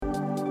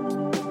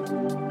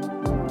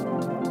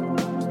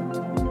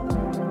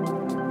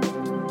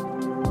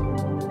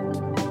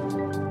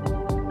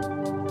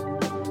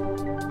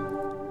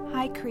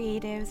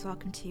guys,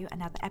 welcome to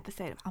another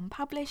episode of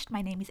Unpublished.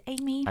 My name is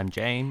Amy. I'm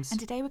James. And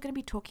today we're going to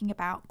be talking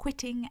about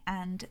quitting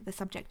and the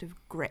subject of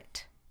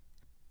grit.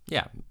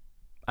 Yeah.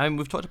 I mean,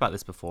 we've talked about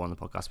this before on the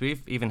podcast.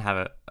 We've even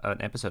had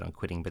an episode on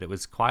quitting, but it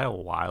was quite a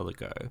while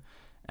ago.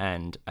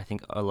 And I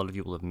think a lot of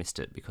you will have missed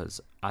it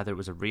because either it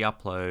was a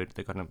re-upload,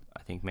 they got,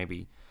 I think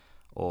maybe,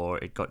 or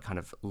it got kind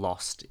of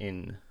lost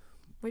in...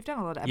 We've done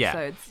a lot of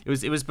episodes.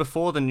 Yeah, it was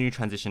before the new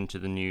transition to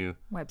the new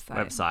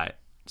website.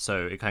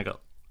 So it kind of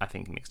got, I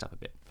think, mixed up a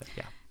bit, but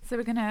yeah. So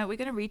we're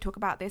gonna re-talk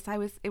about this.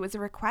 It was a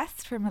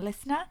request from a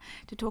listener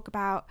to talk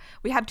about.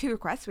 We had two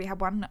requests. We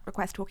had one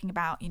request talking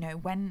about,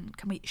 when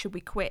should we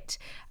quit?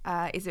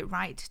 Is it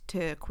right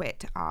to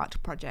quit art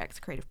projects,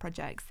 creative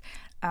projects?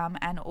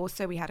 And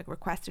also we had a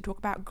request to talk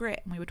about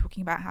grit, and we were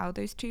talking about how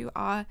those two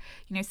are,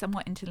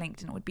 somewhat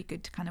interlinked, and it would be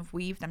good to kind of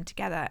weave them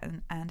together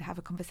and have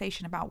a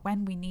conversation about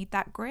when we need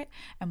that grit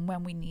and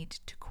when we need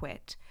to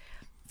quit.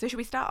 So should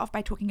we start off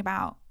by talking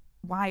about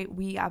why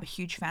we are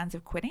huge fans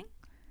of quitting?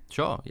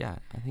 Sure, yeah.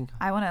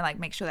 I want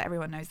to make sure that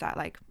everyone knows that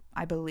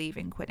I believe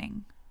in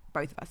quitting.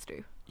 Both of us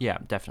do. Yeah,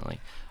 definitely.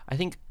 I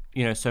think,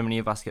 so many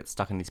of us get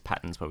stuck in these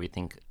patterns where we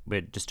think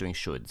we're just doing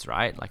shoulds,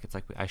 right? Like it's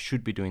like, I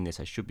should be doing this,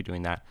 I should be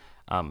doing that.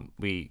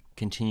 We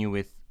continue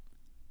with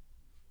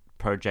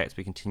projects,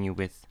 we continue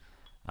with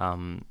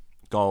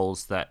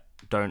goals that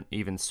don't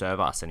even serve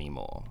us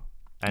anymore.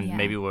 And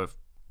maybe we're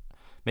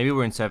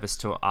in service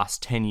to us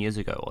 10 years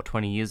ago or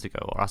 20 years ago,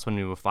 or us when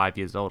we were 5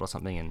 years old or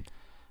something,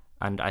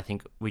 and I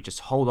think we just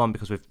hold on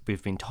because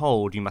we've been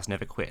told you must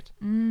never quit.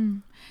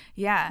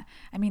 Yeah.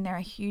 I mean, there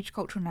are huge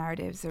cultural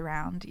narratives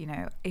around,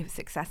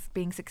 if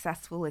being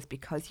successful is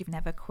because you've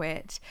never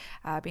quit.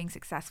 Being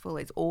successful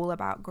is all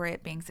about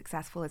grit. Being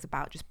successful is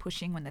about just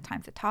pushing when the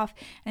times are tough.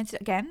 And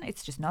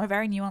it's just not a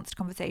very nuanced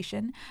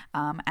conversation.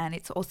 And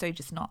it's also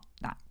just not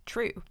that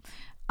true.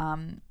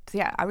 So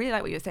yeah, I really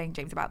like what you were saying,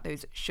 James, about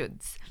those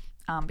shoulds.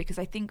 Because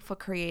I think for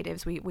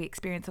creatives, we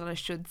experience a lot of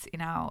shoulds in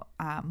our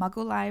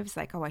muggle lives,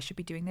 like, oh, I should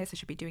be doing this, I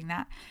should be doing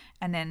that.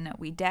 And then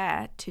we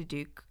dare to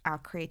do our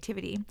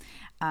creativity,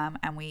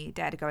 and we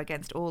dare to go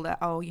against all the,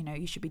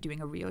 you should be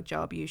doing a real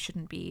job, you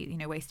shouldn't be,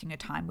 wasting your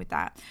time with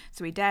that.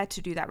 So we dare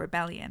to do that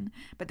rebellion.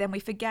 But then we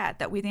forget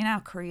that within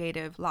our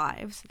creative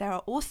lives, there are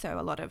also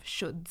a lot of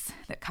shoulds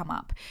that come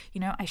up.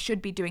 I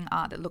should be doing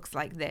art that looks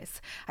like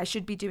this. I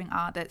should be doing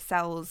art that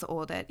sells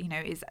or that,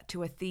 is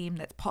to a theme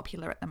that's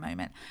popular at the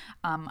moment.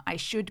 I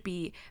should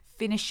be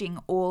finishing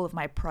all of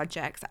my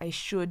projects. I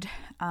should,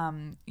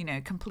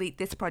 complete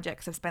this project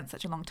because I've spent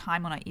such a long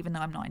time on it, even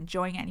though I'm not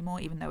enjoying it anymore,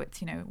 even though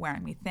it's,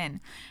 wearing me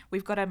thin.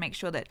 We've got to make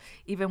sure that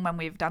even when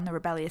we've done the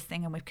rebellious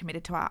thing and we've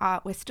committed to our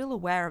art, we're still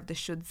aware of the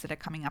shoulds that are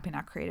coming up in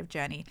our creative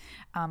journey,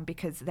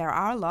 because there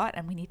are a lot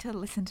and we need to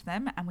listen to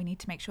them and we need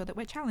to make sure that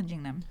we're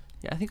challenging them.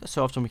 Yeah, I think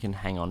so often we can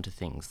hang on to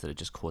things that are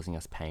just causing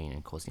us pain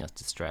and causing us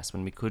distress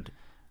when we could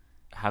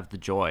have the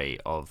joy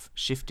of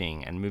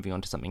shifting and moving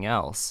on to something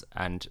else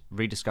and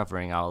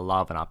rediscovering our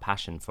love and our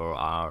passion for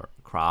our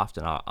craft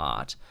and our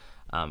art,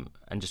 and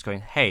just going,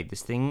 hey,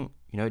 this thing,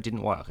 it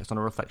didn't work. It's not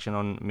a reflection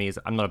on me.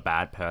 I'm not a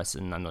bad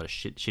person. I'm not a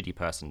shitty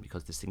person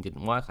because this thing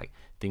didn't work. Like,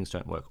 things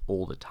don't work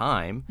all the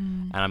time,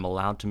 and I'm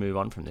allowed to move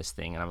on from this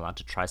thing, and I'm allowed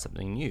to try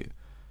something new.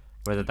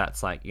 Whether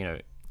that's like,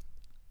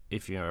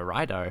 if you're a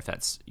writer, if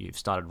that's you've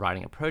started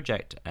writing a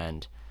project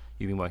and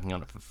you've been working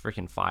on it for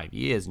freaking 5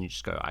 years, and you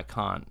just go, I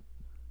can't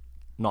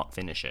not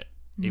finish it,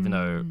 even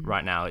though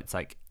right now it's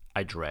like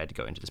I dread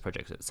going to this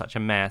project. It's such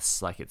a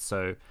mess, like it's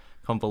so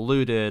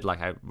convoluted,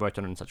 like I wrote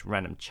on it in such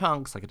random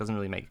chunks, like it doesn't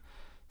really make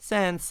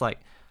sense, like,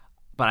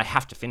 but I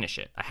have to finish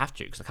it. I have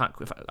to, because I can't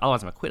quit,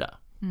 otherwise I'm a quitter.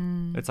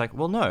 It's like,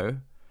 well, no,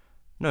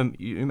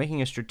 you're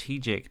making a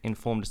strategic,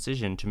 informed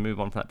decision to move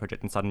on from that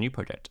project and start a new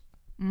project.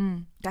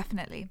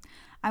 Definitely.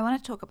 I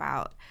want to talk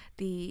about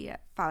the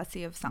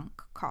fallacy of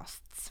sunk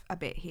costs a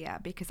bit here,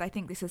 because I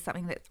think this is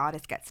something that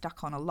artists get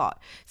stuck on a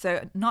lot.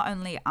 So not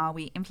only are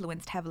we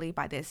influenced heavily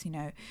by this,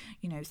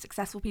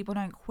 successful people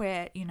don't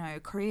quit,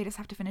 creators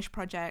have to finish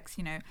projects,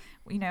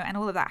 and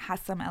all of that has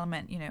some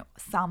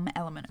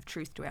element of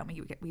truth to it.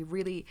 And we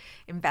really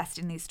invest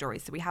in these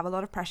stories. So we have a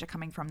lot of pressure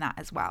coming from that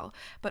as well.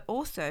 But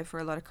also for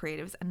a lot of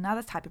creatives,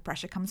 another type of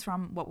pressure comes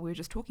from what we were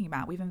just talking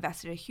about. We've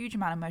invested a huge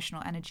amount of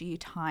emotional energy,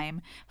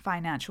 time,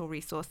 financial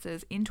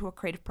resources into a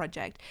creative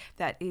project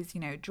that is,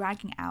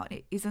 dragging out.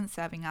 It isn't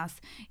serving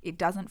us. It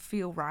doesn't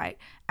feel right.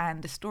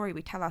 And the story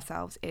we tell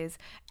ourselves is,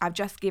 I've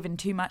just given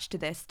too much to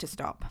this to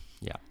stop.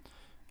 Yeah.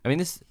 I mean,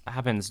 this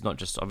happens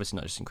obviously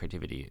not just in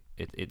creativity.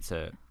 It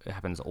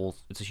happens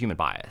it's a human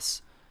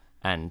bias.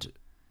 And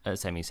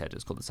as Amy said,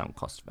 it's called the sunk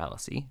cost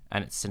fallacy.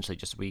 And it's essentially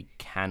just we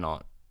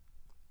cannot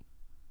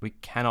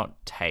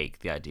take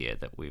the idea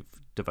that we've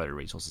devoted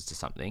resources to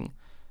something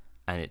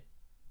and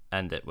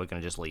that we're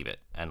going to just leave it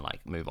and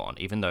like move on,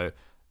 even though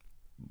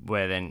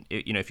where then,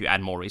 if you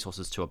add more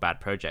resources to a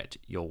bad project,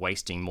 you're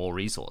wasting more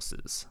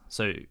resources.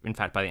 So in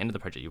fact, by the end of the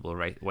project, you will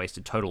have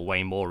wasted total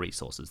way more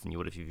resources than you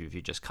would if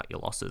you just cut your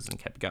losses and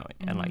kept going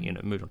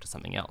and moved on to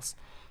something else.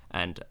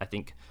 And I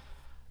think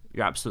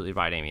you're absolutely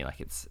right, Amy.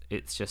 Like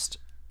it's just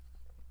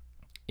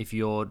if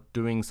you're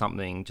doing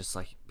something just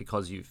like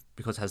because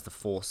it has the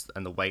force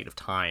and the weight of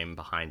time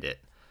behind it,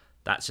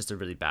 that's just a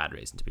really bad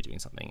reason to be doing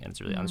something, and it's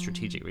a really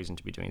unstrategic reason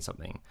to be doing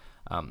something.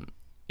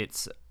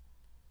 It's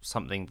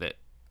something that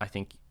I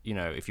think,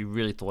 if you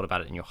really thought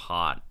about it in your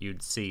heart,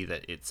 you'd see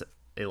that it's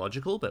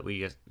illogical, but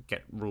we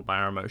get ruled by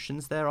our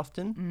emotions there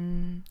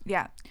often.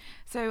 Yeah.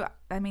 So,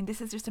 I mean,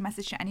 this is just a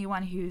message to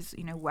anyone who's,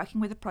 working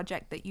with a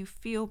project that you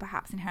feel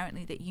perhaps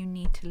inherently that you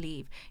need to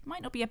leave. It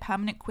might not be a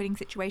permanent quitting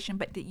situation,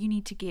 but that you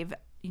need to give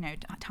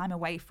time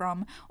away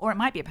from, or it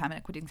might be a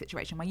permanent quitting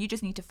situation where you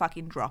just need to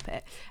fucking drop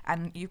it,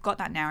 and you've got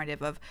that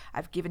narrative of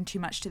I've given too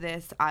much to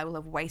this, I will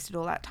have wasted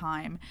all that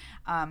time,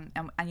 and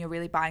you're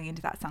really buying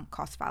into that sunk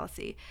cost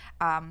fallacy.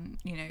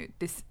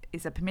 This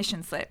is a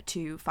permission slip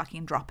to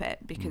fucking drop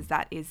it, because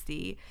that is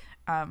the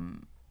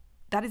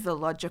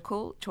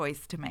logical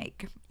choice to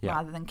make,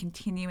 rather than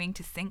continuing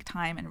to sink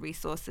time and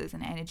resources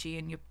and energy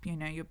and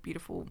your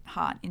beautiful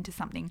heart into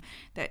something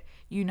that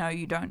you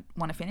don't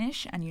want to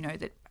finish, and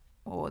that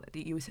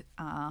you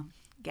are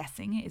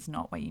guessing is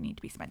not where you need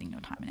to be spending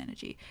your time and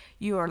energy.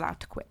 You are allowed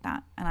to quit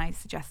that, and I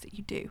suggest that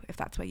you do if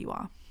that's where you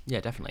are.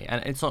 Yeah, definitely.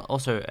 And it's not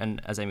also,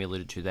 and as Amy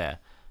alluded to there,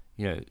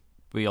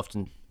 we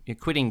often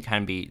quitting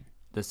can be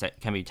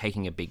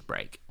taking a big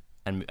break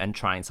and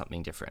trying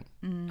something different.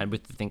 And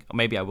with the think,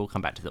 maybe I will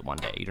come back to that one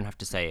day. You don't have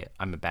to say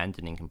I'm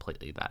abandoning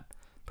completely that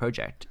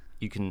project.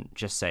 You can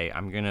just say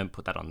I'm going to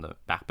put that on the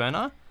back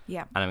burner.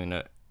 Yeah. And I'm going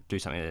to do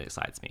something that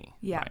excites me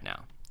right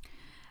now.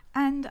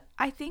 And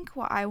I think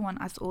what I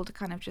want us all to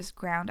kind of just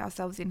ground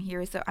ourselves in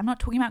here is that I'm not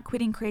talking about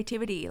quitting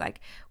creativity. Like,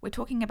 we're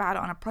talking about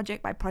it on a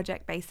project by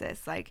project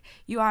basis. Like,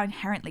 you are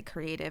inherently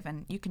creative,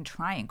 and you can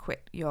try and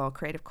quit your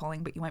creative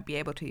calling, but you won't be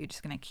able to. You're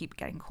just going to keep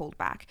getting called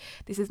back.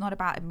 This is not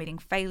about admitting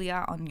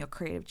failure on your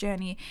creative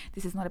journey.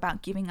 This is not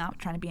about giving up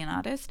trying to be an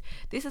artist.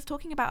 This is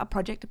talking about a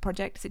project to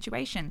project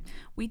situation.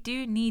 We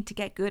do need to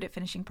get good at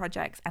finishing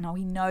projects, and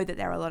we know that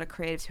there are a lot of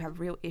creatives who have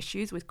real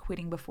issues with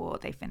quitting before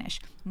they finish.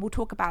 And we'll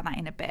talk about that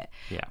in a bit.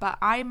 Yeah. But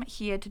I'm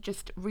here to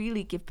just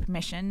really give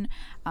permission.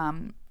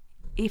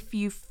 If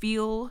you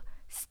feel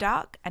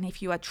stuck, and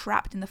if you are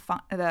trapped in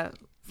the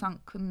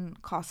sunken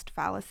cost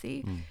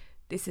fallacy,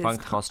 this is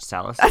sunk cost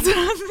fallacy. That's what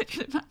I was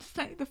literally about to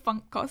say. The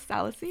sunk cost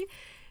fallacy.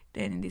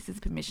 Then this is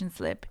a permission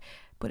slip.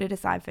 Put it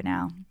aside for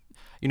now.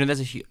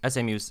 There's as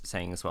Amy was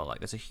saying as well. Like,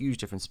 there's a huge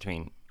difference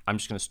between I'm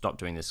just going to stop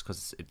doing this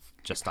because it's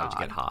just starting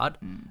to get hard,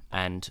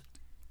 and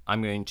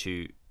I'm going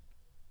to,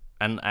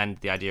 and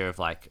the idea of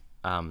like.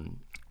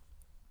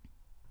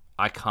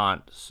 I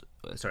can't.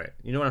 Sorry,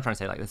 you know what I'm trying to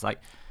say? Like, it's like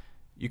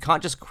you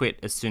can't just quit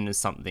as soon as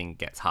something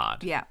gets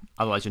hard. Yeah.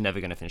 Otherwise, you're never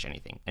going to finish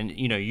anything. And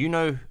you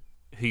know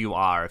who you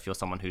are if you're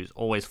someone who's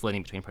always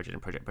flitting between project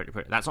and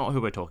project. That's not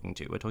who we're talking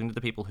to. We're talking to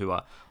the people who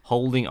are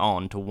holding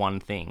on to one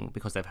thing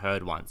because they've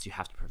heard once you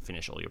have to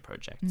finish all your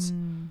projects.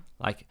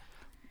 Like,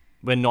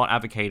 we're not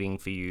advocating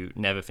for you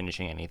never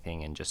finishing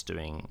anything and just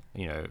doing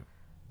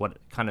what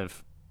kind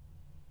of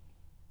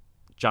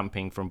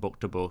jumping from book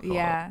to book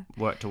or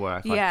work to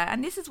work.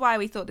 And this is why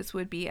we thought this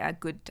would be a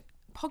good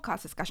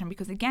podcast discussion,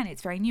 because again,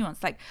 it's very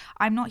nuanced. Like,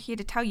 I'm not here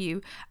to tell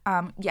you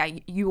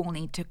you all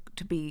need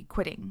to be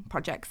quitting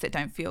projects that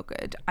don't feel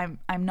good.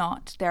 I'm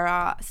not. There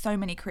are so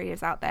many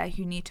creatives out there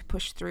who need to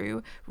push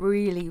through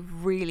really,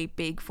 really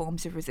big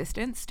forms of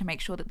resistance to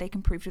make sure that they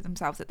can prove to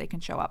themselves that they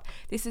can show up.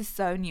 This is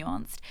so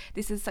nuanced.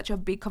 This is such a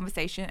big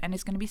conversation, and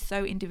it's going to be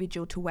so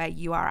individual to where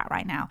you are at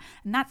right now.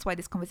 And that's why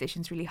this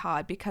conversation is really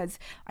hard, because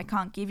I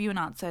can't give you an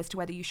answer as to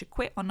whether you should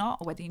quit or not,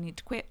 or whether you need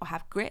to quit or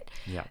have grit.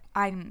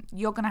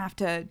 You're going to have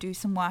to do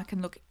some work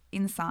and look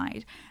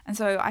inside. And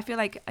so I feel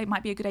like it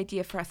might be a good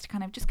idea for us to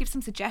kind of just give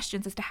some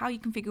suggestions as to how you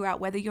can figure out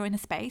whether you're in a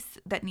space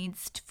that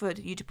needs for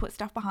you to put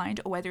stuff behind,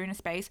 or whether you're in a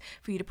space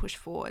for you to push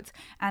forwards.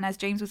 And as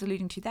James was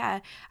alluding to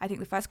there, I think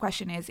the first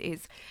question is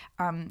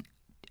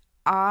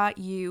are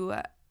you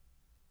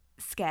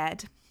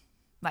scared?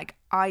 Like,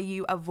 are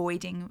you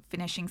avoiding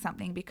finishing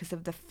something because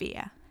of the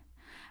fear?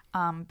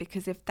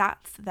 Because if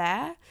that's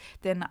there,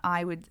 then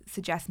I would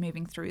suggest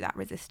moving through that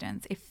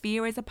resistance. If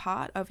fear is a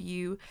part of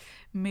you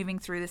moving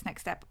through this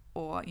next step,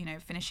 or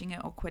finishing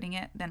it or quitting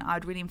it, then I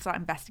would really start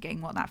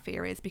investigating what that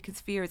fear is, because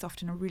fear is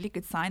often a really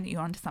good sign that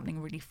you're onto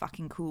something really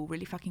fucking cool,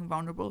 really fucking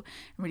vulnerable,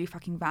 and really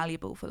fucking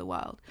valuable for the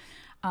world.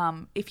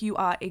 If you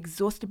are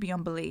exhausted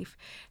beyond belief,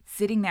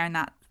 sitting there in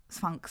that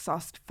sunk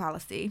cost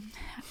fallacy,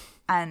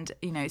 and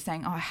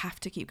saying, I have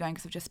to keep going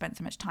because I've just spent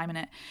so much time in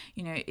it.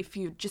 If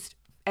you just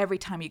every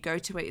time you go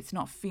to it, it's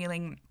not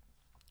feeling,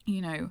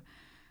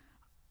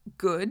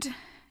 good.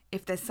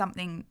 If there's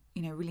something,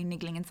 really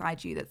niggling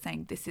inside you that's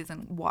saying, this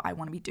isn't what I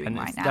want to be doing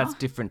right now. That's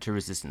different to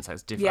resistance.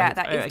 That's different. Yeah,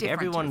 that is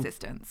different to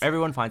resistance.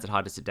 Everyone finds it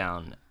hard to sit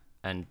down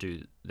and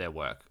do their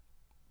work.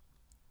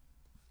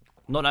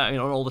 Not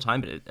all the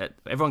time, but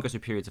everyone goes through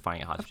periods of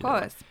finding it hard to do their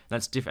work.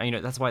 That's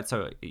different. That's why it's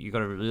so, you got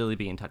to really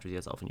be in touch with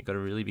yourself, and you got to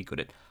really be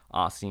good at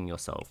asking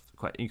yourself.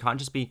 You can't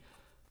just be,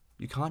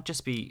 you can't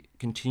just be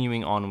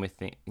continuing on with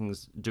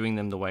things, doing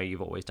them the way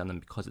you've always done them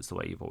because it's the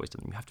way you've always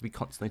done them. You have to be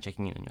constantly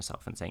checking in on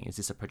yourself and saying, is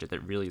this a project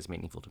that really is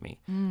meaningful to me?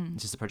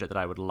 Is this a project that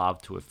I would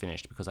love to have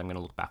finished because I'm going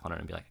to look back on it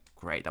and be like,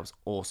 great, that was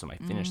awesome, I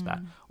finished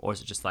that? Or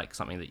is it just like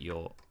something that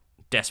you're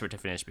desperate to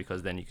finish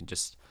because then you can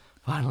just,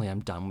 finally, I'm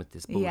done with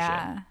this bullshit?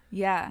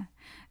 Yeah.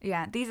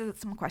 These are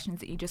some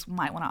questions that you just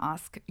might want to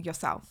ask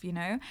yourself, you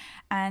know,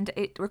 and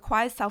it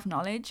requires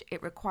self-knowledge.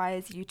 It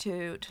requires you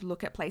to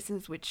look at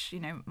places which, you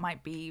know,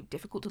 might be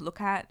difficult to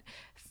look at: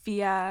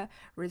 fear,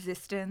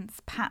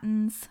 resistance,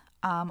 patterns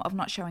of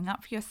not showing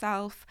up for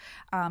yourself,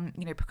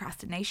 you know,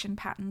 procrastination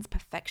patterns,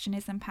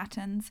 perfectionism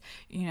patterns.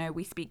 You know,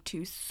 we speak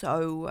to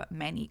so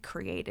many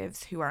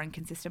creatives who are in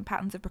consistent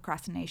patterns of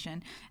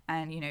procrastination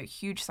and, you know,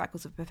 huge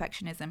cycles of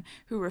perfectionism,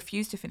 who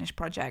refuse to finish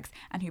projects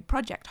and who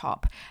project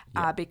hop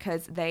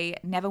because they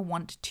never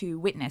want to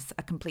witness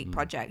a complete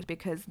project,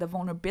 because the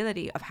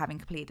vulnerability of having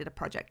completed a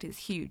project is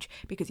huge,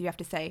 because you have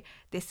to say,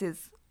 this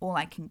is all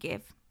I can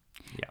give.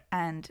 Yeah.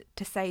 And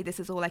to say this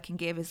is all I can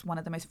give is one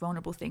of the most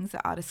vulnerable things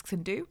that artists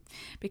can do,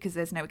 because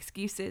there's no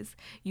excuses.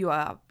 You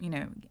are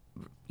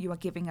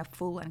giving a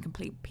full and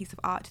complete piece of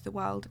art to the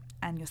world,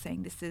 and you're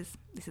saying this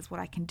is what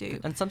I can do.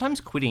 And sometimes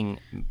quitting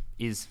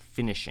is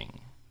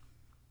finishing.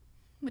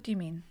 What do you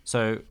mean?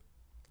 So,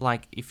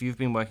 like, if you've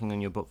been working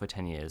on your book for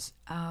 10 years.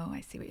 Oh,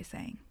 I see what you're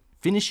saying.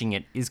 Finishing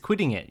it is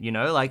quitting it, you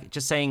know? Like,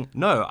 just saying,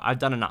 no, I've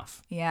done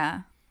enough.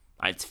 Yeah.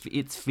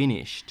 It's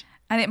finished.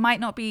 And it might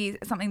not be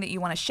something that you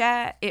want to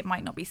share. It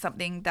might not be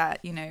something that,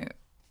 you know,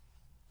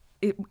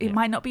 it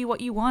might not be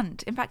what you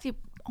want. In fact, it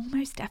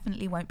almost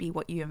definitely won't be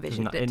what you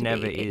envisioned it to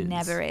be. It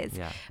never is.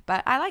 Yeah.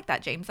 But I like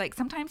that, James. Like,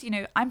 sometimes, you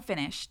know, I'm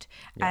finished,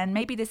 and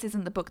maybe this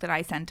isn't the book that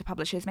I send to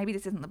publishers. Maybe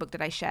this isn't the book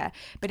that I share.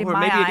 But in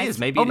my eyes, it is.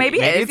 Maybe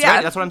it is. Yeah,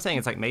 Yeah, that's what I'm saying.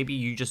 It's like, maybe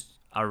you just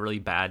are a really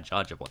bad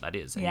judge of what that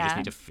is, and you just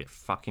need to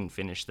fucking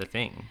finish the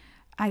thing.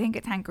 I think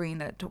it's Hank Green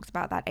that talks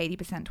about that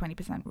 80%,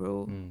 20%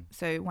 rule.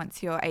 So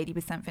once you're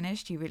 80%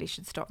 finished, you really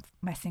should stop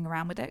messing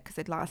around with it, because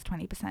the last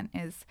 20%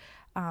 is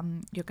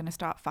you're going to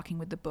start fucking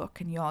with the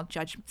book, and your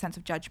sense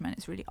of judgment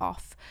is really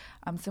off.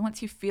 So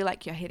once you feel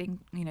like you're hitting,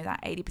 you know,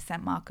 that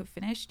 80% mark of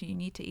finished, you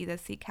need to either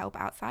seek help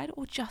outside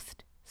or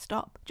just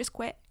stop. Just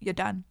quit. You're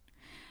done.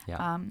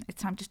 Yeah.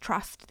 It's time to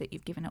trust that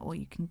you've given it all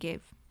you can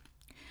give.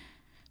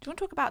 Do you want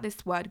to talk about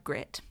this word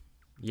grit?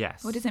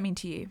 Yes. What does it mean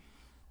to you?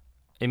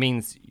 It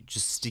means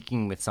just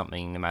sticking with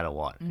something no matter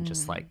what, and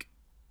just like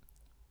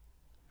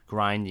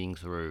grinding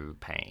through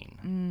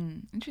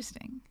pain.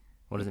 Interesting.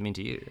 What does it mean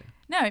to you?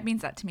 No, it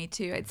means that to me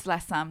too. It's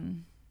less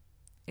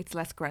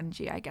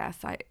grungy, I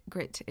guess.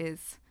 Grit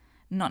is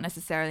not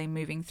necessarily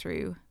moving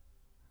through.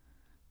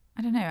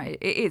 I don't know.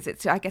 It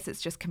is. I guess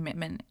it's just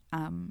commitment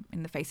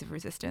in the face of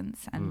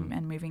resistance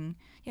and moving.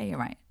 Yeah, you're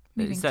right.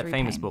 Moving it's that through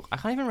famous pain. book. I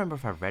can't even remember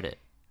if I've read it.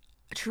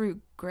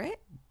 True Grit?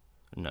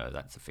 No,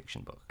 that's a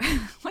fiction book.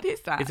 What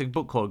is that? It's a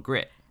book called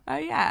Grit. Oh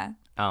yeah.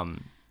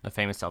 A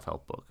famous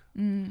self-help book.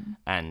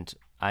 And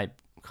I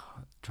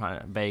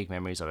try vague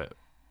memories of it.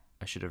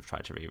 I should have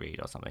tried to reread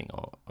or something,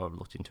 or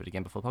looked into it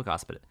again before the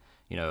podcast. But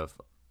you know,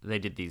 they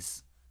did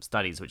these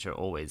studies, which are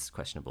always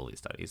questionable. These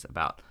studies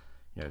about,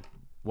 you know,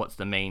 what's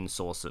the main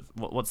source of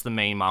what's the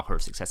main marker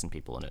of success in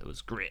people, and it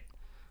was grit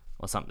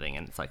or something.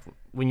 And it's like,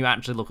 when you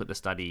actually look at the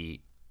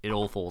study, it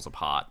all falls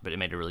apart. But it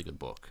made a really good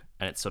book,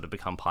 and it's sort of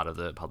become part of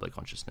the public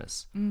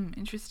consciousness.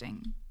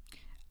 Interesting.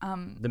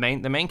 The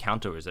main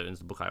counter is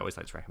the book I always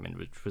like to recommend,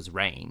 which was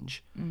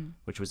Range,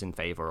 which was in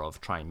favor of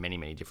trying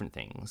many different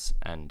things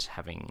and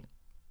having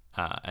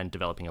and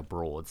developing a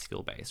broad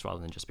skill base, rather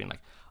than just being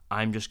like,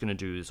 I'm just going to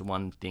do this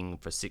one thing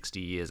for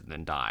 60 years and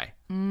then die.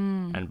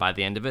 And by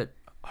the end of it,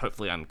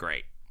 hopefully I'm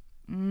great.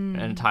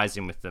 And it ties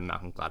in with the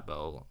Malcolm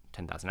Gladwell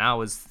 10,000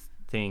 hours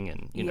thing.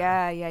 And you know.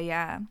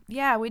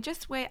 Yeah.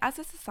 We're as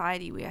a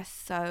society, we are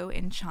so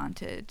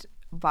enchanted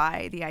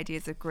by the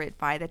ideas of grit,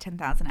 by the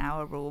 10,000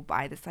 hour rule,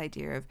 by this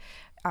idea of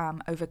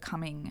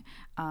overcoming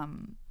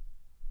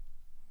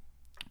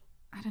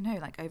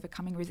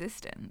overcoming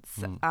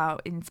resistance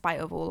in spite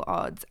of all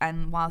odds.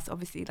 And whilst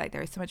obviously like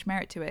there is so much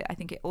merit to it, I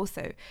think it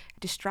also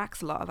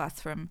distracts a lot of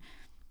us from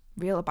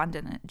real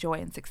abundant joy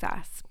and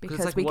success, because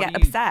like, we get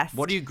obsessed.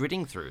 What are you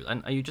gritting through?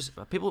 And are you just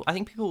people? I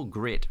think people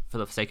grit for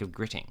the sake of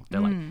gritting.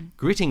 They're like,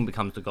 gritting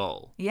becomes the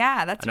goal.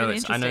 Yeah, that's really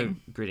interesting. I know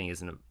gritting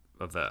isn't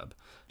a verb,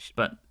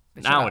 but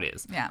now it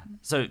is. Yeah.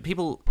 So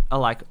people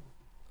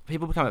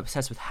become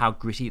obsessed with how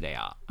gritty they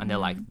are, and they're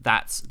like,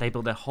 they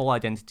build their whole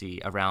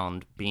identity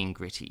around being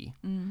gritty,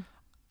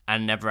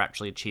 and never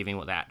actually achieving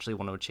what they actually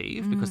want to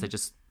achieve, because they're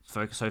just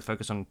so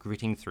focused on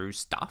gritting through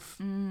stuff.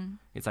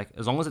 It's like,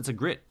 as long as it's a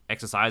grit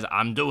exercise,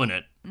 I'm doing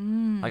it.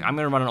 Like, I'm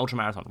going to run an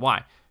ultramarathon.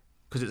 Why?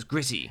 Because it's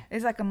gritty.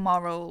 There's like a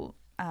moral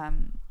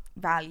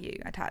value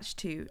attached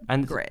to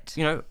grit.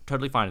 You know,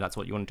 totally fine. If that's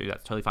what you want to do,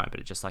 that's totally fine. But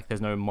it's just like,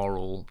 there's no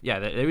moral. Yeah,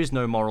 there is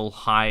no moral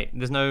high.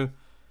 Doesn't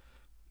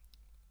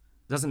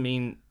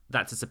mean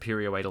that's a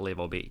superior way to live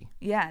or be.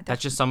 Yeah,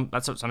 definitely.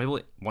 That's what some people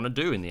want to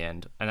do in the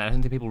end. And I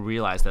don't think people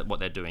realize that what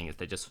they're doing is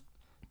they just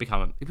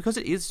become, because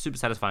it is super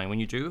satisfying when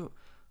you do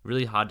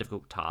really hard,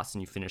 difficult tasks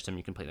and you finish them,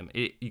 you complete them,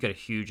 you get a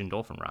huge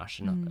endorphin rush.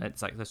 And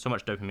it's like, there's so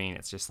much dopamine.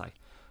 It's just like,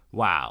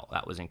 wow,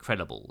 that was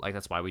incredible. Like,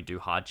 that's why we do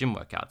hard gym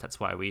workouts. That's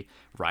why we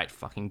write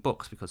fucking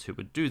books, because who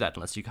would do that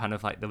unless you kind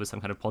of like, there was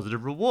some kind of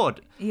positive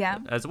reward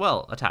as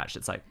well attached.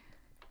 It's like,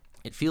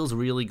 it feels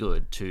really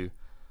good to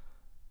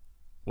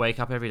wake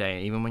up every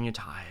day, even when you're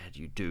tired,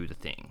 you do the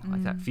thing.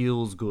 Like, that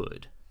feels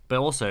good. But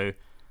also,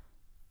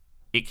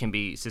 it can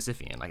be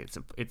Sisyphean. Like,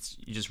 it's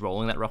you're just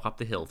rolling that rock up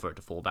the hill for it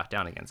to fall back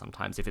down again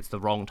sometimes if it's the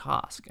wrong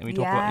task. And we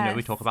talk about,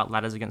 we talk about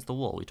ladders against the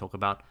wall. We talk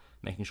about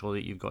making sure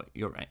that you've got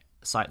your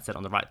sight set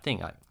on the right thing,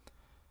 like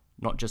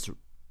not just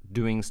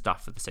doing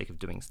stuff for the sake of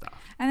doing stuff.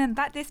 And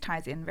then this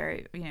ties in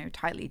very,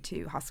 tightly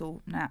to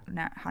hustle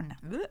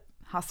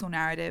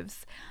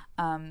narratives,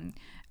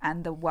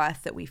 and the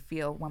worth that we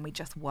feel when we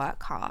just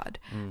work hard.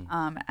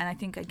 And I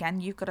think,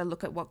 again, you've got to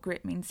look at what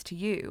grit means to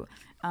you,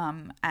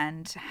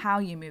 and how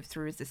you move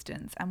through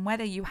resistance, and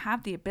whether you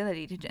have the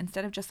ability to,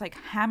 instead of just like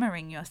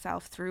hammering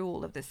yourself through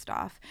all of this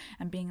stuff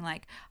and being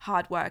like,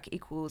 hard work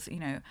equals,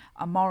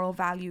 a moral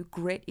value,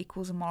 grit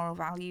equals a moral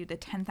value, the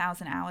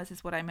 10,000 hours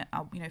is what I'm,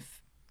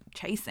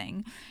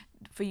 chasing,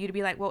 for you to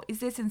be like, well, is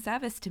this in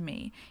service to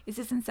me? Is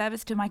this in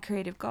service to my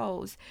creative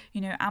goals?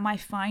 Am I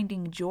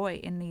finding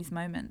joy in these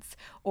moments?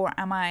 Or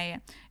am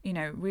I,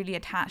 really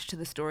attached to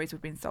the stories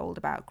we've been sold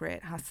about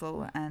grit,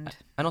 hustle, and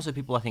also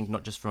people, I think,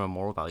 not just from a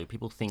moral value,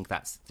 people think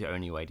that's the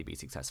only way to be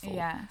successful.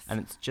 Yes. And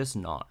it's just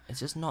not. It's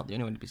just not the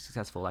only way to be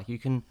successful. Like, you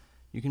can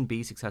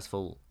be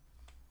successful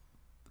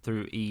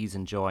through ease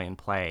and joy and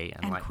play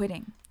and like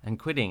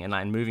quitting and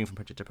like moving from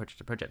project to project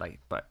to project, like,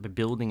 but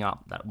building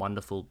up that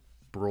wonderful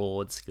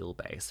broad skill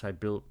base. So I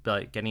built,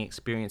 like, getting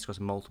experience across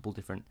multiple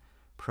different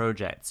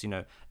projects.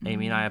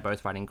 Amy and I are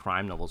both writing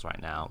crime novels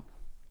right now.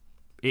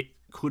 It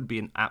could be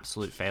an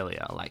absolute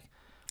failure, like,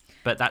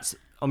 but that's,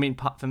 I mean,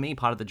 for me,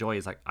 part of the joy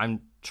is like,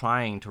 I'm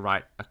trying to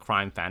write a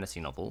crime fantasy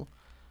novel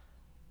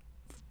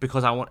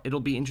because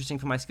it'll be interesting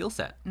for my skill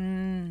set.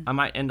 I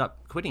might end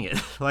up quitting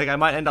it. Like, it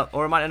might end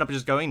up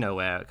just going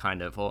nowhere,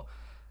 kind of,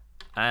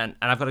 and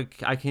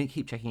I can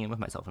keep checking in with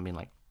myself and being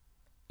like,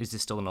 is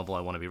this still the novel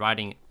I want to be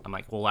writing? I'm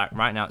like, well,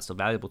 right now it's still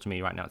valuable to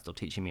me. Right now it's still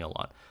teaching me a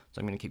lot.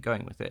 So I'm going to keep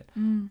going with it.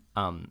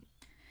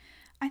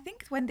 I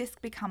think when this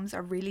becomes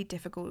a really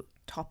difficult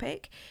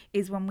topic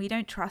is when we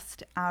don't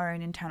trust our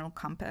own internal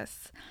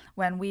compass,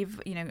 when we've,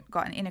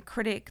 got an inner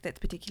critic that's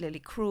particularly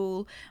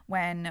cruel,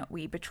 when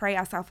we betray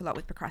ourselves a lot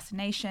with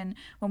procrastination,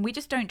 when we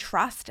just don't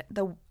trust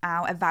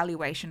our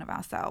evaluation of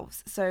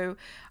ourselves. So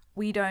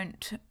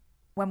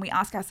when we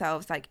ask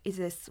ourselves, like, is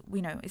this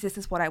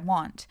what I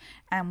want?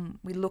 And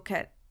we look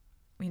at,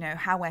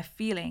 how we're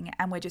feeling,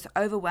 and we're just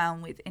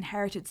overwhelmed with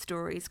inherited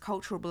stories,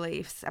 cultural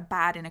beliefs, a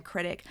bad inner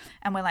critic.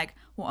 And we're like,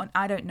 well,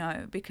 I don't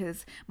know,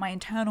 because my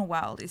internal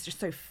world is just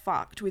so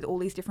fucked with all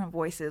these different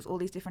voices, all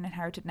these different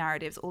inherited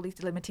narratives, all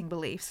these limiting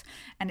beliefs.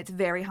 And it's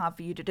very hard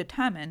for you to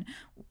determine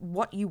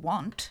what you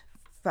want,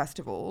 first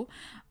of all,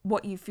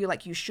 what you feel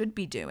like you should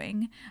be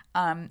doing,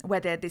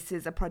 whether this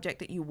is a project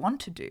that you want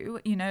to do,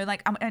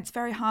 it's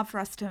very hard for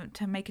us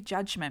to make a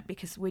judgment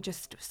because we're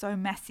just so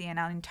messy and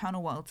our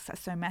internal worlds are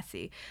so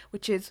messy,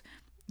 which is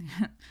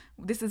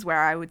this is where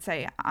I would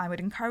say I would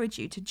encourage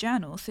you to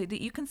journal so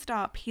that you can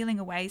start peeling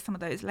away some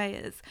of those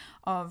layers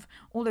of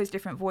all those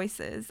different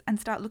voices and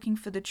start looking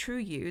for the true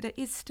you that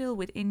is still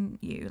within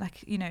you.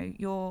 Like,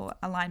 your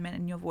alignment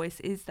and your voice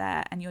is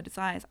there and your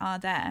desires are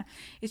there.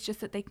 It's just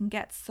that they can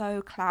get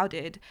so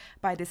clouded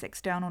by this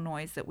external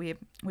noise that we've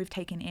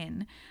taken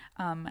in.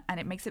 And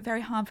it makes it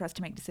very hard for us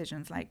to make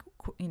decisions like,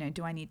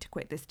 do I need to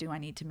quit this? Do I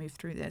need to move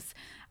through this?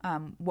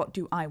 What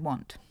do I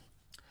want?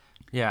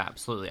 Yeah,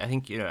 absolutely. I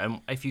think,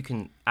 and if you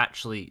can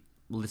actually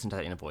listen to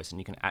that inner voice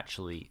and you can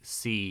actually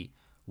see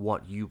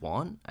what you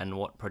want and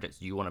what projects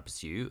you want to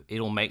pursue,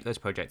 it'll make those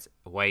projects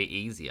way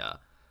easier.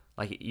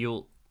 Like,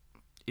 it'll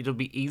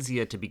be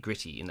easier to be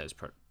gritty in those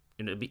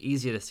it'll be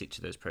easier to stick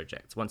to those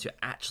projects once you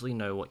actually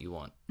know what you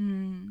want.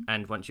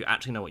 And once you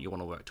actually know what you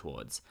want to work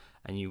towards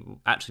and you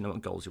actually know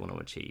what goals you want to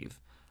achieve.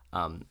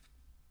 And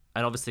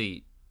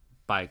obviously,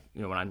 by,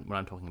 when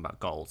I'm talking about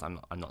goals, I'm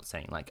not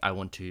saying like I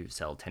want to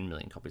sell 10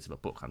 million copies of a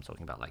book. I'm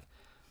talking about like,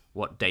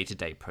 what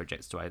day-to-day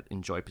projects do I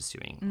enjoy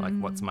pursuing? Like,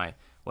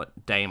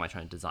 what day am I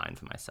trying to design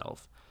for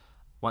myself?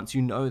 Once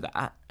you know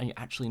that, and you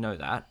actually know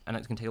that, and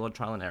it's going to take a lot of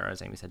trial and error,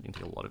 as Amy said, you can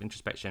take a lot of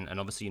introspection, and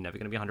obviously you're never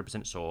going to be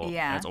 100% sure.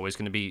 And it's always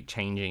going to be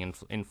changing and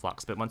in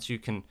flux. But once you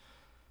can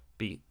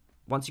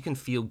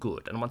feel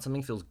good, and once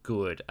something feels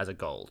good as a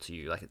goal to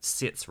you, like it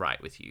sits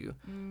right with you,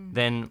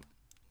 then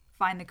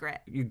find the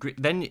grit.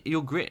 Then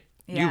you'll grit.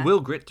 Yeah. You will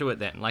grit through it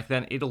then. Like,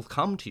 then it'll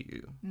come to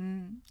you.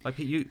 Like,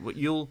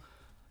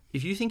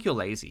 if you think you're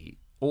lazy,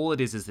 all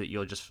it is that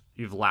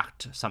you've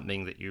lacked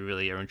something that you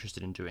really are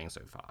interested in doing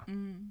so far.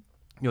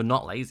 You're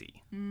not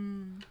lazy.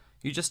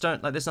 You just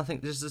don't, like,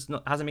 hasn't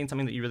been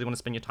something that you really want to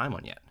spend your time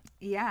on yet.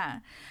 Yeah.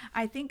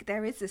 I think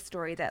there is this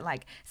story that,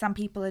 like, some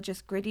people are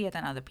just grittier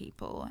than other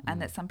people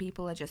and that some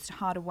people are just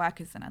harder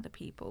workers than other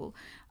people.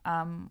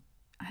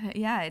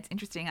 Yeah, it's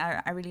interesting.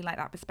 I really like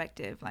that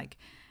perspective. Like,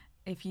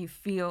 if you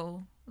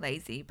feel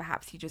lazy.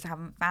 Perhaps you just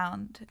haven't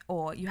found,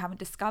 or you haven't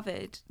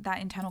discovered that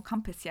internal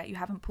compass yet. You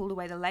haven't pulled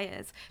away the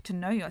layers to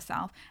know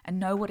yourself and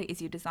know what it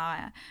is you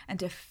desire, and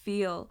to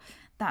feel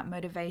that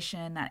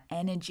motivation, that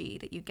energy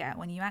that you get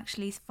when you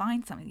actually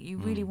find something that you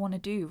really want to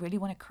do, really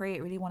want to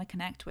create, really want to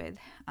connect with.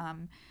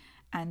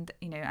 And,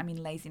 you know, I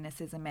mean,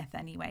 laziness is a myth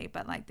anyway,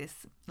 but like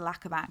this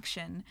lack of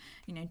action,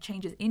 you know,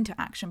 changes into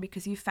action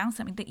because you found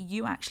something that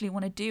you actually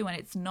want to do. And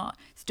it's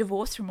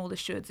divorced from all the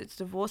shoulds. It's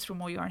divorced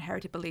from all your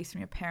inherited beliefs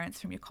from your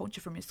parents, from your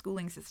culture, from your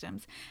schooling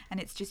systems.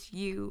 And it's just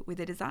you with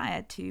a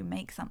desire to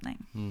make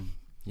something.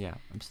 Yeah,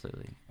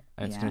 absolutely.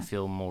 And it's going to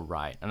feel more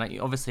right. And like,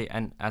 obviously,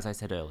 and as I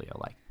said earlier,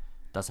 like,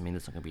 doesn't mean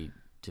there's not going to be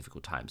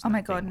difficult times. Oh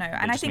my God, no.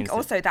 And I think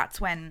also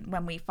that's when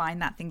we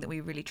find that thing that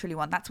we really truly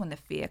want, that's when the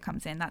fear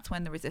comes in. That's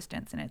when the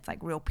resistance and it's like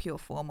real pure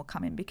form will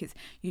come in, because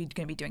you're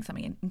going to be doing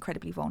something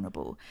incredibly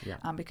vulnerable.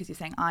 Because you're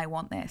saying, I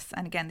want this.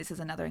 And again, this is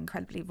another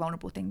incredibly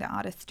vulnerable thing that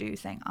artists do,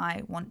 saying,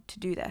 I want to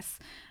do this.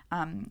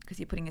 Because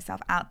you're putting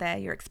yourself out there,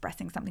 you're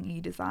expressing something you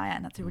desire,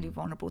 and that's a really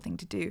vulnerable thing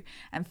to do.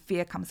 And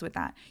fear comes with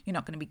that. You're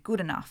not going to be good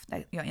enough,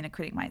 that your inner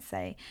critic might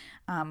say.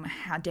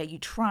 How dare you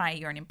try?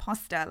 You're an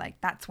imposter.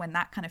 Like, that's when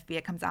that kind of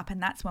fear comes up,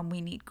 and that's when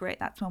we need grit.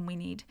 That's when we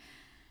need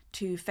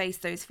to face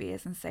those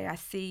fears and say, I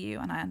see you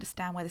and I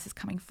understand where this is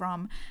coming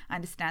from. I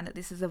understand that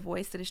this is a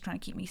voice that is trying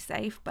to keep me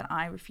safe, but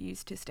I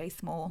refuse to stay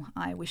small.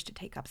 I wish to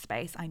take up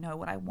space. I know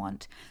what I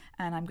want,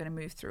 and I'm going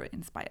to move through it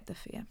in spite of the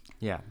fear.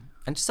 Yeah.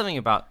 And just something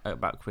about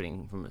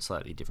quitting from a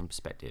slightly different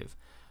perspective,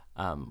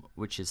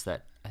 which is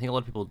that I think a lot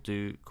of people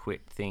do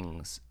quit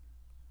things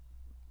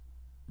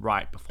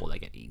right before they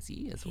get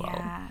easy as well.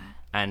 Yeah.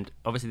 And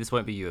obviously this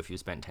won't be you if you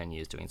spent 10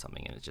 years doing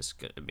something and it's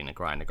just been a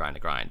grind.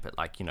 But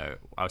like, you know,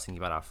 I was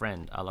thinking about our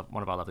friend,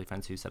 one of our lovely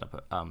friends who was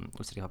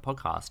setting up a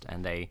podcast,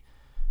 and it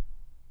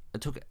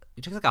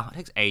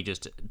takes ages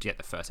to get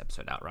the first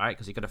episode out, right?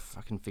 Because you got to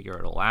fucking figure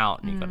it all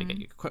out, and you got to get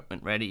your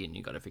equipment ready, and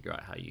you got to figure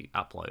out how you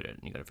upload it,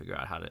 and you got to figure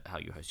out how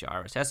you host your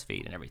RSS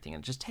feed and everything.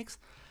 And it just takes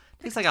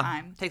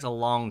a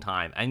long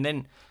time. And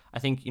then I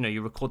think, you know,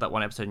 you record that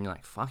one episode and you're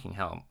like, fucking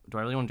hell, do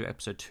I really want to do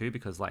episode 2?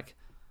 Because like,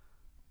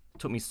 it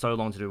took me so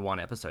long to do one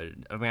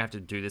episode. I'm gonna have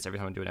to do this every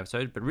time I do an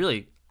episode. But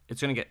really,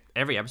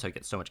 every episode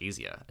gets so much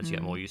easier as you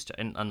get more used to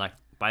it. And like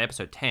by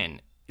episode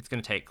 10, it's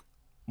gonna take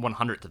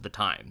 1/100th of the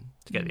time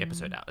to get the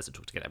episode out as it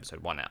took to get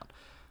episode 1 out.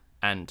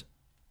 And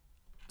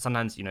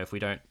sometimes, you know, if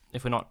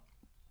we're not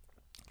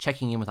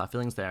checking in with our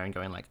feelings there and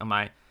going like,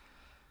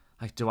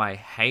 do I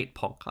hate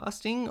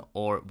podcasting,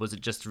 or was it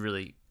just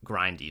really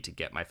grindy to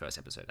get my first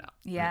episode out?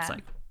 Yeah. And it's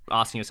like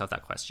asking yourself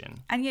that question.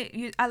 And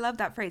I love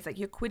that phrase, like,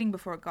 you're quitting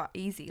before it got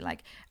easy.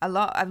 Like a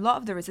lot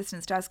of the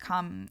resistance does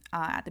come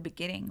at the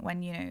beginning,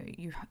 when, you know,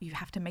 you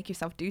have to make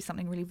yourself do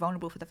something really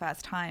vulnerable for the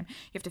first time.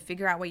 You have to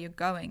figure out where you're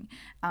going,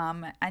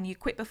 and you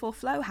quit before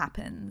flow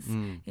happens.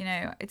 You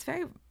know, it's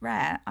very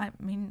rare. I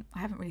mean, I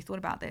haven't really thought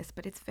about this,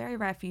 but it's very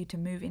rare for you to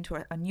move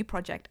into a new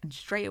project and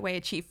straight away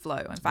achieve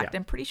flow. In fact,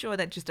 I'm pretty sure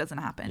that just doesn't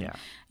happen.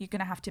 You're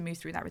going to have to move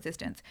through that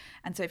resistance.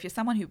 And so if you're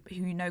someone who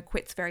you know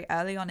quits very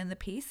early on in the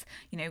piece,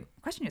 you know,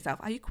 question yourself,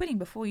 are you quitting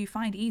before you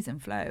find ease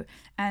and flow?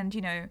 And,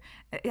 you know,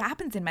 it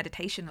happens in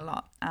meditation a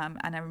lot.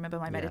 And I remember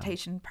my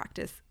meditation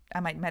practice,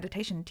 my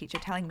meditation teacher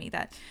telling me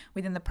that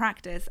within the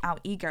practice, our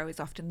ego is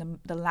often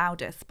the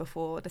loudest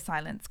before the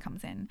silence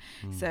comes in.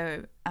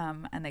 So,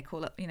 and they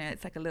call it, you know,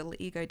 it's like a little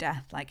ego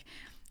death. Like,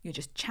 you're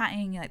just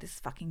chatting, you're like, this is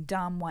fucking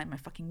dumb. Why am I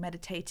fucking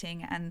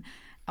meditating? And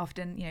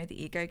often, you know,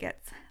 the ego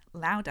gets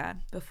louder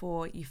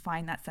before you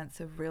find that sense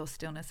of real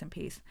stillness and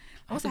peace.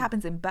 It also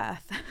happens in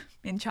birth,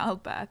 in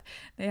childbirth.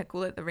 They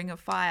call it the ring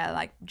of fire.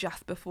 Like,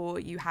 just before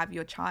you have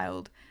your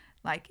child,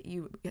 like,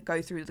 you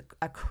go through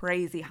a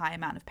crazy high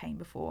amount of pain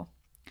before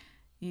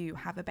you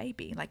have a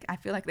baby. Like, I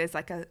feel like there's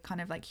like a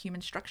kind of like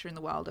human structure in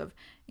the world of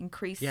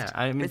increased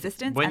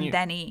resistance and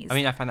then ease. I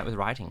mean, I find that with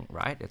writing,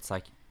 right? It's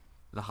like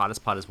the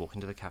hardest part is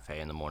walking to the cafe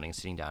in the morning,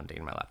 sitting down,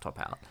 taking my laptop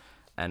out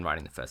and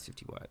writing the first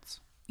 50 words.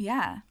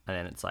 Yeah. And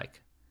then it's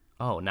like,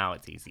 oh, now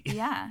it's easy.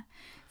 Yeah.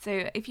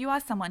 So if you are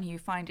someone who you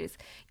find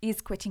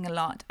is quitting a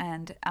lot,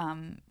 and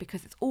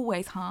because it's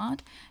always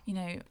hard, you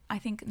know, I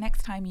think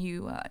next time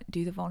you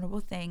do the vulnerable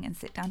thing and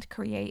sit down to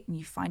create, and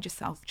you find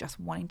yourself just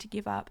wanting to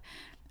give up,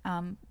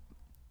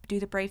 do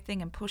the brave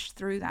thing and push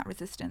through that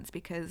resistance,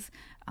 because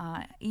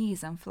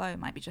ease and flow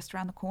might be just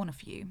around the corner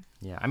for you.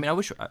 Yeah. I mean,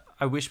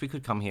 I wish we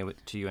could come here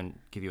to you and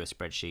give you a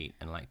spreadsheet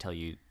and like tell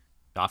you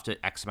after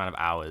X amount of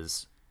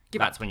hours,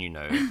 that's when you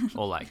know,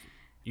 or like,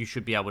 you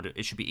should be able to,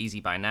 it should be easy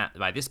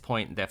by this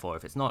point, therefore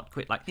if it's not,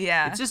 quit. Like,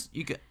 it's just,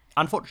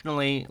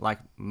 unfortunately, like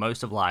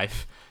most of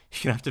life,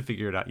 you're gonna have to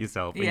figure it out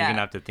yourself, and you're gonna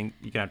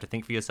have to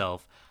think for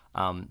yourself.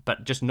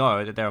 But just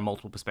know that there are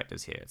multiple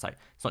perspectives here. It's like,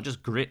 it's not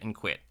just grit and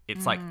quit.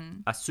 It's like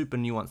a super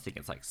nuanced thing.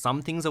 It's like,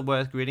 some things are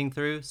worth gritting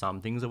through,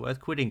 some things are worth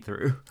quitting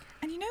through.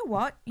 And you know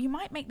what? You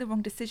might make the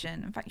wrong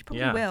decision. In fact, you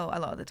probably will a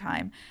lot of the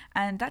time.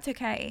 And that's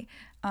okay.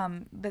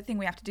 The thing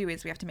we have to do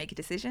is we have to make a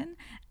decision.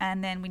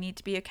 And then we need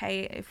to be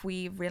okay if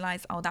we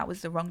realize, oh, that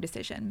was the wrong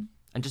decision.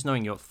 And just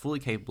knowing you're fully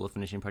capable of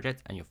finishing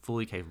projects, and you're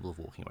fully capable of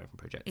walking away from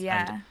projects.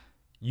 Yeah. And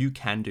you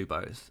can do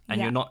both, and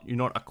Yeah. you're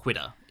not a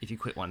quitter if you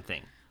quit one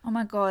thing, Oh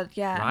my God,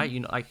 yeah. right? You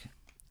know, like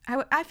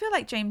I feel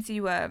like, James,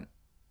 you were,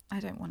 I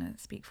don't want to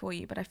speak for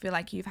you, but I feel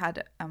like you've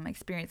had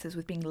experiences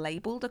with being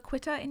labeled a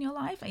quitter in your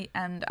life.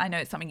 And I know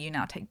it's something you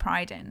now take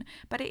pride in,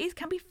 but it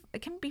can be,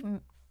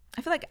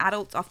 I feel like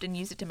adults often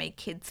use it to make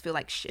kids feel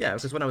like shit. yeah,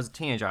 because when I was a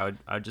teenager,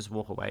 I would just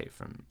walk away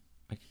from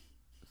like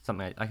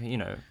something like, you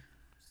know,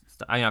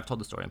 I've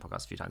told the story in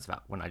podcast a few times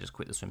about when I just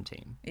quit the swim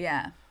team,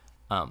 Yeah.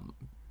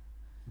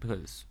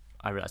 because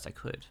I realized I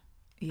could,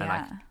 Yeah. and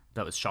like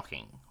that was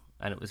shocking,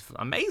 and it was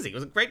amazing. It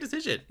was a great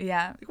decision.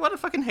 Yeah. Like, why did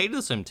I fucking hate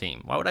the swim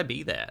team? Why would I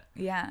be there?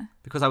 Yeah.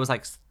 Because I was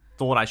like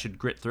thought I should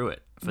grit through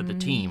it for the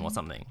team or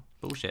something.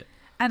 Bullshit.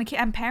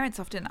 And parents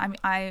often,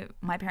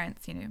 my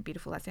parents, you know,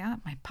 beautiful as they are,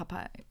 my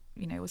papa,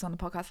 you know, was on the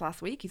podcast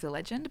last week. He's a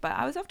legend, but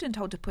I was often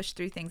told to push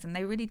through things, and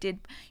they really did,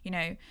 you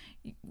know,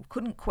 you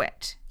couldn't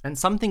quit. And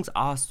some things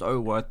are so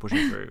worth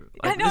pushing through.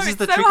 Like, I know, this is it's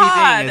the so tricky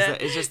hard. thing.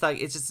 It's just like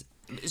it's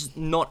just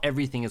not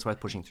everything is worth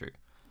pushing through.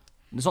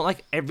 It's not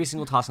like every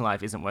single task in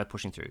life isn't worth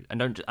pushing through.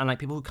 And like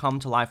people who come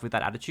to life with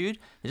that attitude,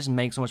 they just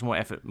make so much more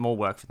effort, more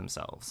work for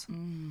themselves.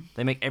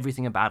 They make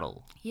everything a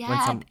battle.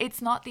 Yeah,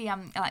 it's not the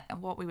like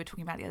what we were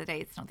talking about the other day.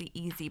 It's not the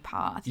easy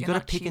path. You got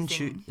to pick and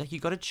choose. Like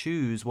you got to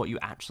choose what you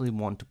actually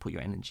want to put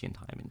your energy and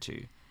time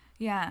into.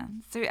 Yeah.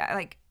 So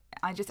like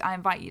I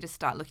invite you to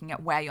start looking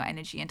at where your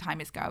energy and time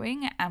is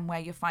going and where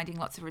you're finding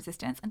lots of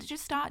resistance, and to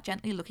just start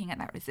gently looking at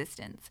that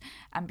resistance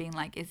and being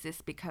like, is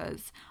this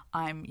because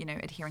I'm, you know,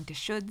 adhering to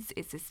shoulds?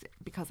 Is this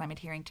because I'm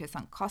adhering to a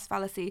sunk cost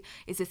fallacy?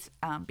 Is this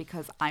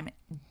because I'm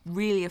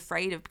really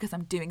afraid of, because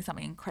I'm doing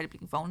something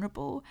incredibly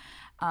vulnerable?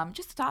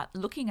 Just start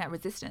looking at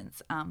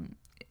resistance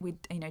with,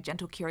 you know,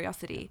 gentle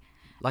curiosity.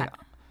 Like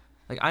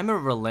I'm a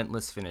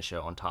relentless finisher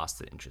on tasks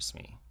that interest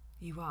me.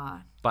 You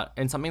are. But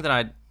in something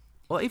that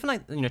well, even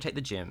like, you know, take the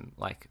gym.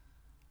 Like,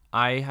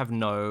 I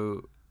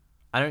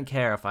don't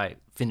care if I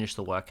finish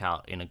the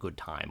workout in a good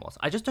time,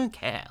 I just don't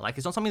care. Like,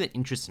 it's not something that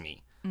interests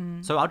me.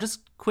 So I'll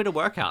just quit a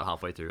workout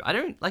halfway through. I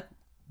don't, like,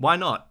 why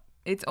not?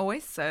 It's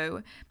always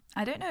so,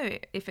 I don't know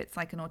if it's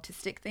like an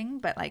autistic thing,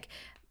 but like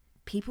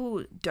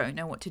people don't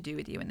know what to do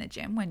with you in the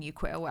gym when you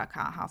quit a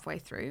workout halfway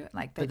through.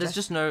 Like, But there's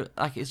just no,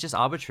 like, it's just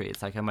arbitrary.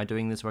 It's like, am I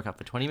doing this workout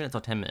for 20 minutes or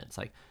 10 minutes?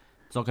 Like,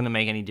 it's not going to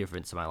make any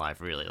difference to my life,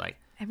 really. Like,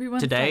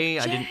 everyone's today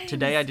like,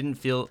 I didn't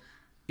feel,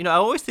 you know, I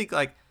always think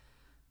like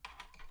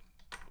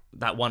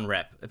that one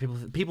rep.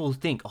 People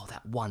think, oh,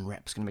 that one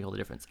rep's gonna make all the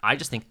difference. I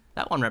just think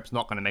that one rep's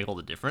not gonna make all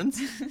the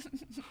difference.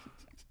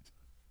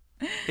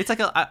 It's like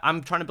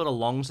I'm trying to build a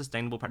long,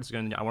 sustainable practice of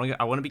going to the gym.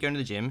 I want to be going to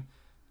the gym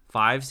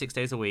 5-6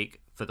 days a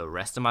week for the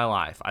rest of my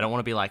life. I don't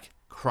want to be like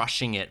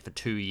crushing it for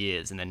 2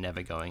 years and then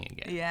never going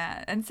again.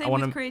 Yeah, and same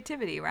with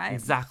creativity, right?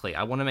 Exactly.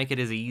 I want to make it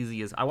as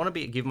easy as I want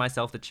to give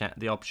myself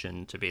the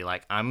option to be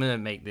like, I'm gonna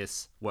make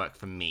this work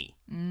for me,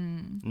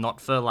 not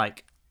for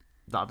like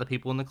the other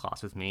people in the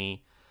class with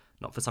me,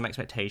 not for some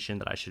expectation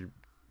that I should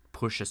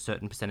push a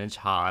certain percentage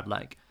hard.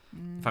 Like,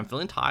 if I'm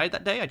feeling tired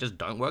that day, I just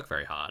don't work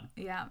very hard.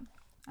 Yeah,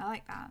 I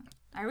like that.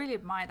 I really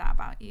admire that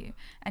about you,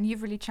 and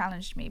you've really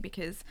challenged me,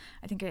 because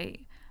I think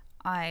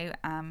I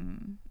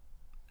am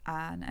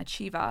an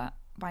achiever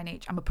by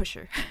nature. I'm a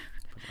pusher.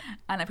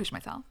 And I push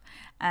myself.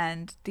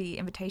 And the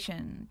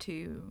invitation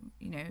to,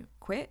 you know,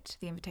 quit,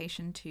 the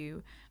invitation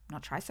to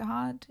not try so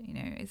hard, you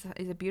know, is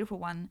a beautiful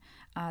one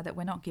that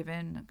we're not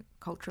given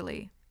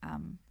culturally.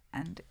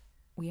 And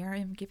we are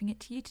giving it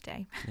to you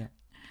today. Yeah.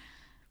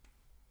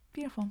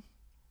 Beautiful.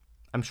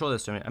 I'm sure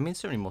there's so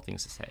many more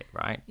things to say,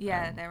 right?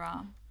 Yeah, there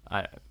are.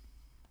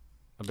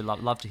 I'd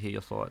love to hear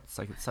your thoughts.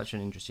 Like, it's such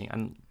an interesting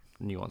and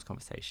nuanced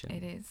conversation.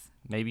 It is.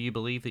 Maybe you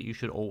believe that you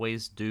should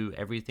always do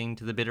everything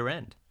to the bitter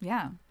end.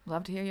 Yeah,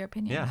 love to hear your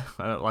opinion. Yeah,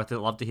 I'd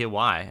love to hear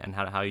why and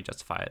how you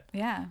justify it.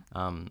 Yeah.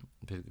 It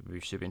would be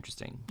super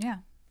interesting. Yeah.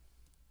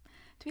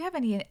 Do we have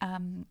any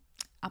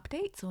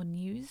updates or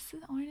news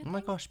or anything? Oh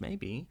my gosh,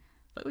 maybe.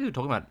 Like, we were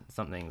talking about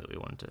something that we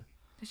wanted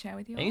to share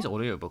with you. Amy's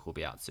audiobook will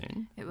be out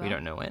soon. It will. We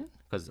don't know when,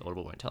 because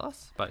Audible won't tell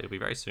us, but it'll be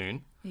very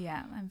soon.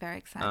 Yeah, I'm very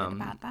excited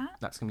about that.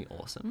 That's gonna be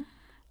awesome.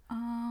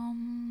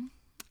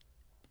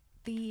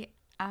 The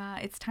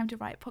It's Time to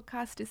Write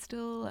podcast is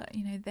still,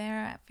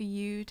 there for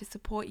you, to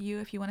support you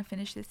if you want to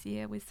finish this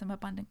year with some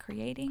abundant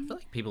creating. I feel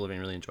like people have been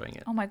really enjoying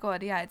it. Oh my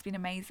God, yeah, it's been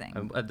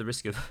amazing. At the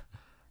risk of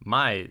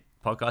my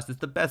podcast is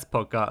the best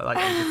podcast. Like,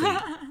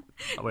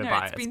 we're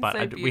biased,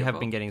 but we have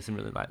been getting some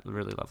really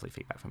lovely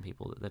feedback from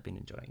people that they've been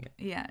enjoying it.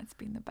 Yeah, it's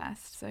been the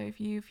best. So if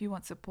you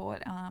want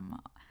support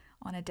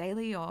on a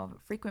daily or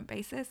frequent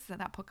basis,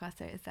 that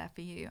podcast is there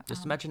for you.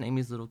 Just imagine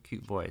Amy's little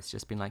cute voice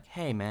just being like,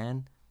 "Hey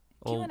man,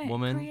 do you want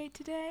to create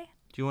today?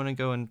 Do you want to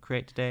go and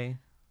create today?"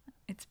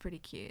 It's pretty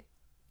cute.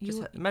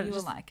 You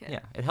will like it. Yeah,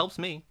 it helps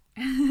me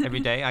every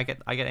day. I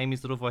get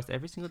Amy's little voice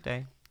every single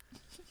day.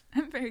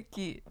 I'm very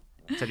cute.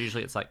 So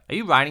usually it's like, "Are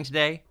you writing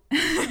today?"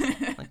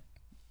 Like,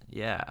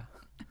 yeah.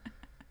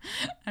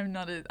 I'm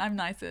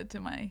nicer to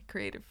my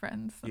creative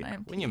friends than I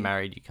am to when you're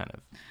married,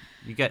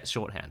 you get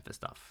shorthand for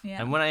stuff. Yeah.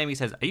 And when Amy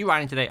says, "Are you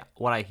writing today?"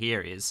 what I hear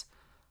is,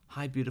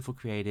 "Hi, beautiful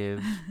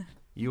creative.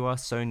 You are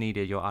so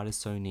needed. Your art is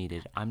so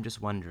needed. I'm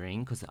just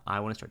wondering, because I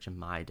want to structure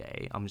my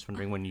day. I'm just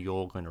wondering when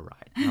you're going to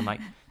write. And I'm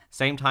like,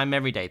 same time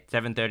every day,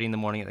 7:30 in the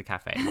morning at the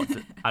cafe. What's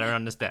it? I don't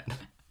understand.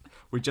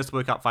 We just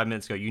woke up 5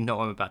 minutes ago. You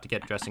know I'm about to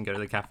get dressed and go to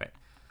the cafe.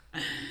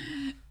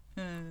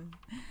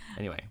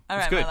 Anyway, all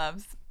it's right, good. my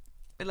loves.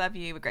 We love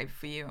you. We're grateful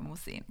for you, and we'll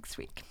see you next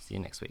week. See you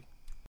next week.